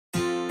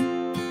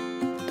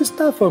The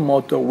Stafer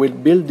motor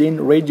with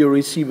built-in radio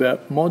receiver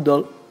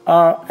model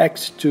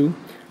RX.2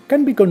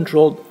 can be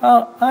controlled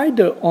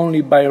either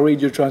only by a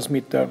radio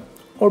transmitter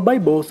or by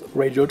both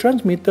radio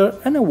transmitter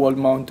and a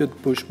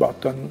wall-mounted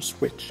push-button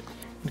switch.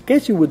 In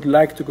case you would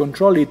like to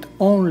control it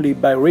only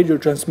by radio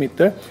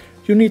transmitter,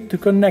 you need to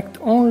connect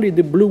only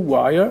the blue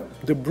wire,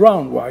 the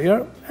brown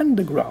wire and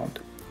the ground.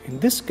 In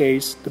this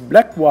case, the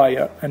black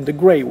wire and the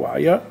grey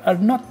wire are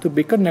not to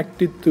be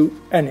connected to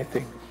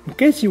anything. In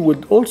case you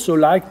would also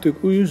like to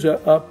use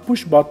a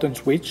push-button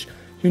switch,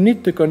 you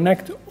need to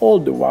connect all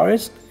the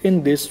wires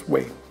in this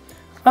way.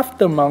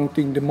 After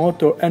mounting the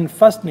motor and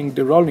fastening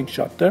the rolling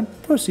shutter,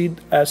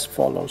 proceed as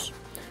follows.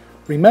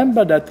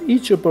 Remember that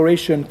each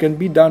operation can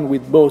be done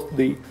with both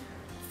the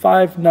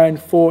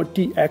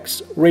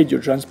 594TX radio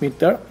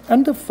transmitter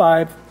and the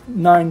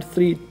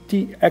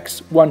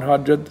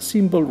 593TX100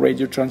 simple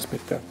radio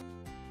transmitter.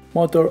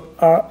 Motor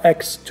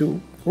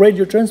RX.2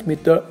 radio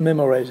transmitter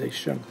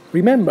memorization.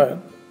 Remember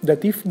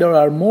that if there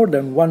are more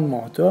than one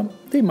motor,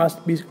 they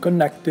must be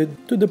connected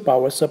to the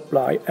power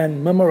supply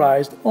and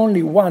memorized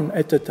only one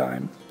at a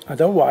time.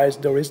 Otherwise,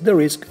 there is the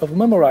risk of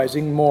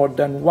memorizing more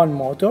than one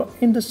motor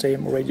in the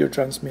same radio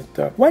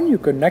transmitter. When you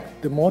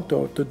connect the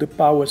motor to the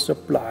power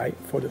supply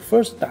for the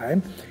first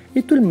time,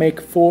 it will make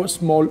 4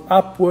 small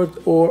upward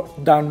or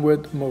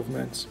downward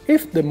movements.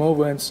 If the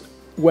movements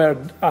were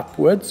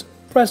upwards,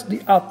 press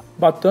the up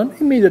button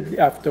immediately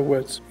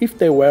afterwards. If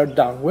they were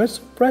downwards,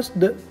 press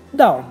the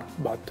down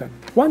button.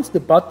 Once the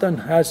button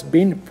has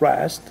been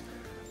pressed,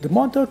 the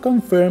motor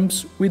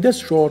confirms with a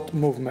short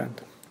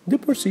movement. The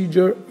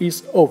procedure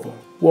is over.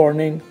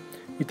 Warning: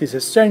 it is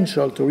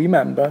essential to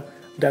remember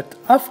that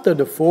after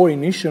the 4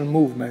 initial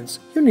movements,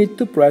 you need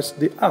to press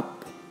the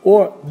up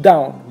or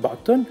down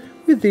button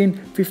within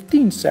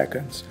 15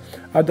 seconds.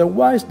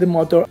 Otherwise, the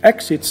motor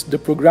exits the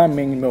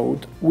programming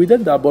mode with a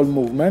double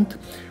movement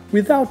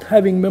without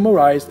having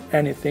memorized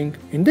anything.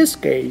 In this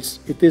case,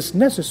 it is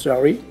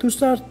necessary to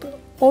start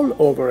all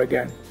over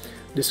again,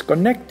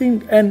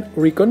 disconnecting and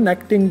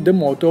reconnecting the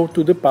motor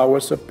to the power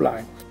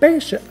supply. Pay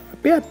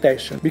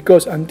attention,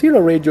 because until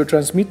a radio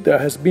transmitter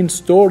has been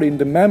stored in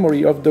the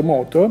memory of the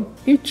motor,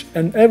 each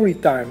and every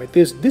time it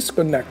is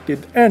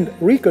disconnected and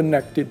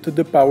reconnected to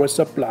the power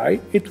supply,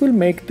 it will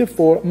make the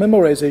 4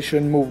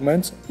 memorization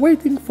movements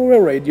waiting for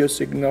a radio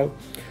signal.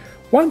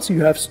 Once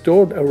you have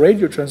stored a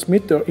radio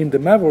transmitter in the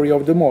memory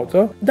of the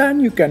motor,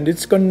 then you can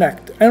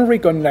disconnect and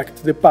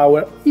reconnect the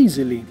power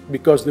easily,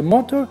 because the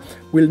motor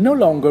will no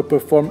longer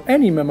perform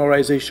any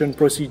memorization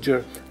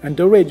procedure, and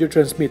the radio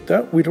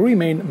transmitter will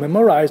remain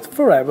memorized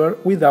forever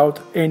without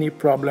any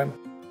problem.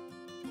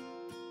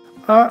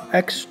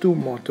 RX.2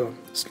 motor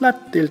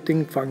slat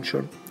tilting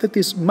function, that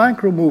is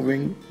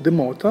micro-moving the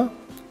motor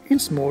in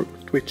small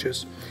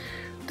twitches.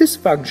 This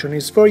function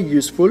is very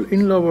useful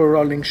in lower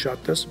rolling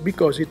shutters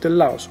because it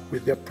allows,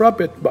 with the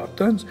appropriate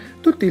buttons,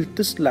 to tilt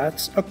the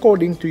slats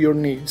according to your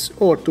needs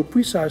or to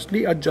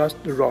precisely adjust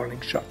the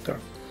rolling shutter.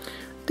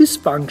 This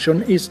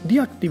function is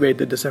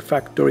deactivated as a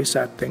factory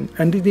setting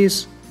and it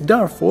is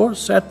therefore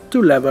set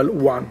to level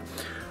 1.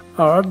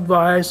 Our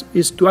advice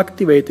is to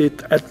activate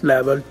it at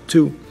level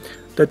 2,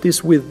 that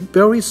is with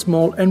very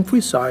small and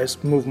precise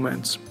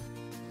movements.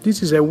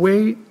 This is a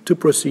way to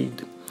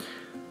proceed.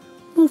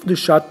 Move the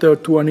shutter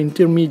to an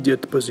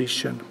intermediate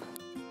position.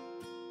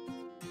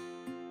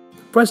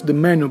 Press the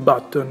menu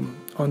button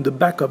on the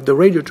back of the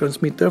radio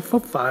transmitter for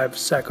 5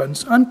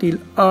 seconds until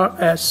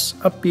RS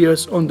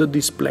appears on the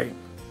display.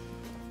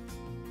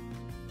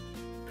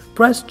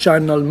 Press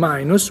channel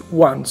minus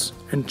once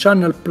and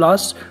channel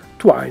plus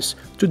twice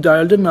to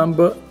dial the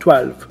number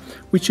 12,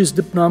 which is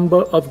the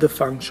number of the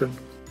function.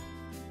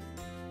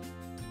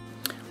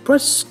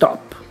 Press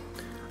stop.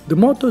 The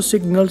motor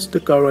signals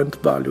the current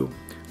value,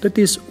 that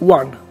is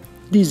 1,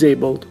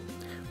 disabled.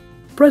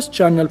 Press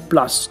channel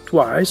plus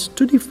twice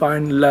to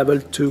define level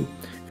 2.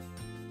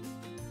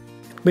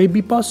 It may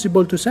be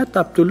possible to set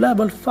up to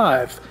level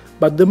 5,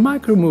 but the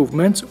micro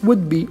movements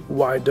would be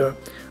wider.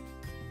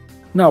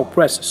 Now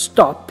press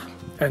stop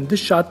and the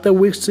shutter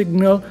will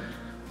signal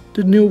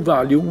the new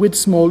value with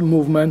small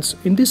movements,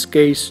 in this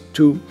case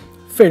to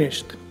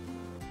finished.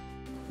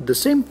 The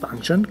same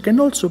function can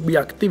also be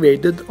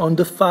activated on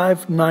the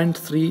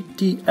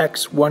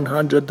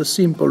 593TX100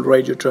 simple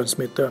radio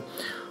transmitter.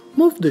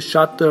 Move the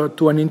shutter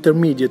to an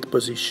intermediate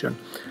position.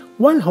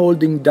 While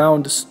holding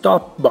down the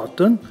stop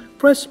button,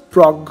 press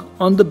prog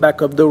on the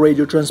back of the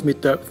radio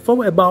transmitter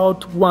for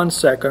about 1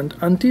 second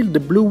until the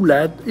blue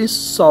LED is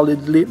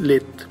solidly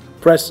lit.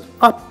 Press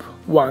up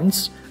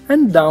once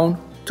and down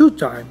 2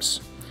 times.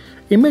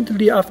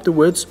 Immediately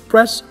afterwards,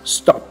 press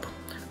stop.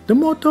 The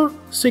motor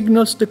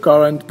signals the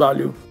current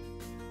value.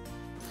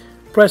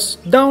 Press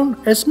down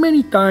as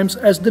many times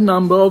as the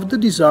number of the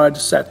desired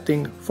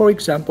setting, for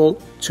example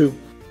 2.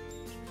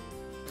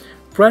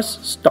 Press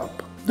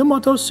stop. The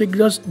motor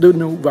signals the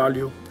new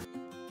value.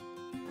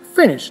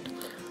 Finished.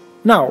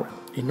 Now,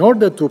 in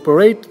order to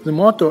operate the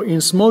motor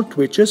in small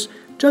twitches,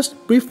 just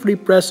briefly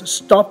press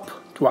stop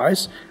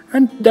twice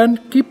and then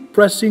keep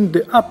pressing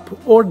the up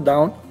or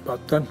down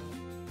button.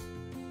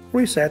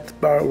 reset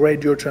by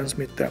radio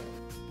transmitter.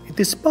 It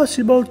is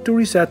possible to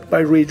reset by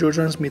radio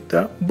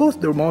transmitter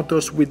both the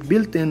motors with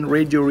built-in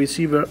radio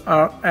receiver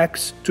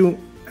RX.2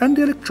 and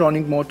the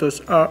electronic motors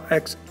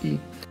RXE.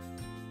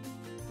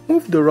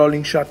 Move the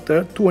rolling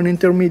shutter to an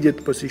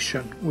intermediate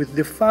position. With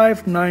the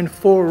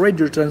 594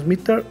 radio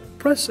transmitter,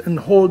 press and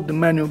hold the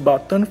menu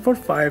button for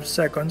 5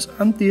 seconds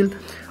until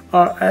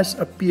RS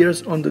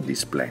appears on the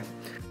display.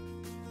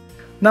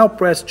 Now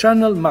press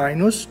channel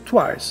minus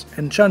twice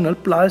and channel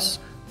plus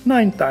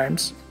 9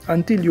 times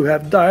until you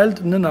have dialed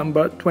the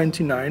number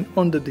 29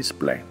 on the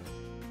display.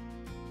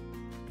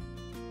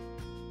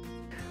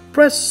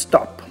 Press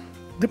stop.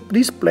 The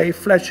display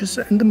flashes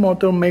and the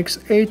motor makes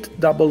 8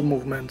 double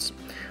movements.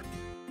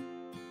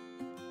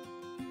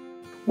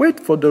 Wait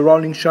for the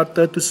rolling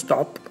shutter to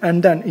stop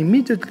and then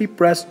immediately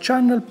press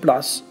channel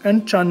plus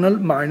and channel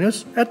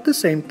minus at the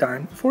same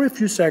time for a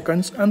few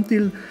seconds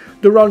until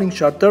the rolling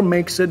shutter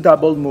makes a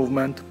double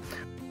movement.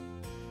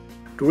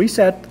 The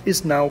reset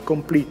is now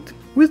complete.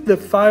 With the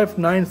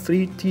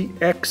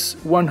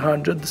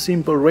 593TX100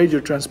 simple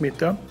radio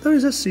transmitter, there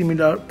is a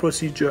similar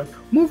procedure.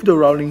 Move the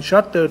rolling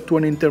shutter to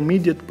an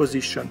intermediate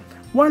position.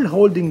 While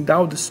holding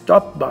down the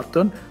stop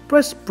button,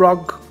 press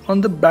prog on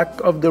the back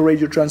of the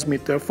radio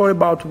transmitter for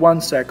about 1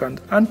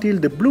 second until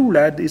the blue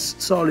LED is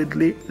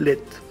solidly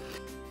lit.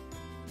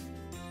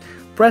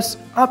 Press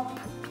up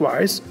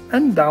twice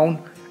and down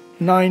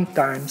 9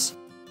 times.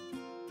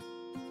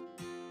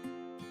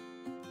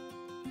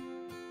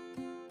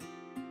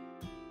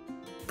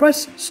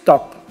 Press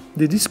stop.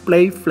 The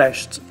display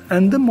flashed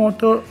and the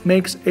motor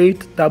makes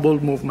 8 double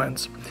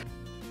movements.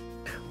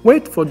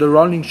 Wait for the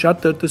rolling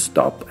shutter to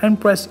stop and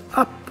press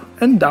up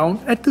and down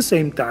at the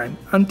same time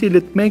until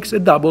it makes a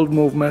double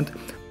movement.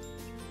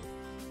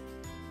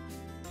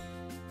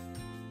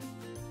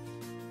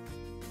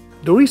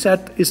 The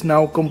reset is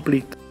now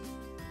complete.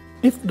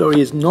 If there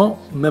is no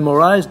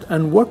memorized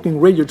and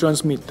working radio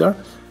transmitter,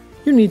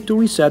 you need to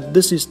reset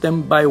the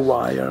system by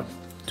wire.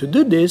 To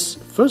do this,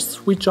 first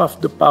switch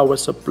off the power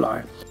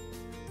supply.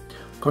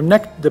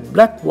 Connect the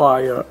black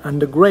wire and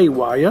the grey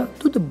wire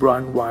to the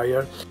brown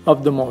wire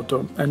of the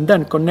motor and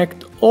then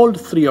connect all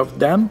 3 of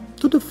them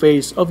to the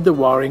face of the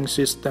wiring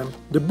system.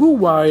 The blue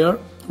wire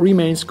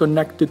remains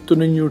connected to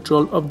the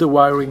neutral of the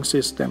wiring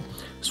system.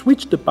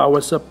 Switch the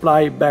power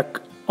supply back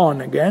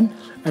on again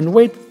and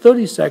wait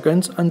 30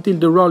 seconds until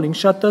the rolling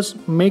shutters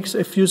makes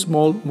a few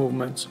small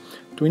movements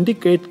to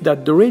indicate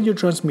that the radio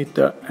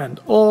transmitter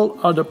and all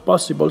other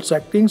possible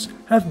settings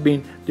have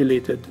been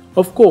deleted.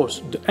 Of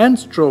course, the end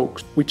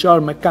strokes, which are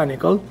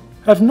mechanical,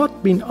 have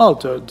not been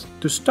altered.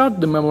 To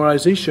start the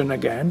memorization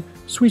again,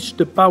 switch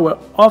the power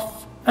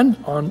off and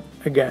on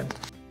again.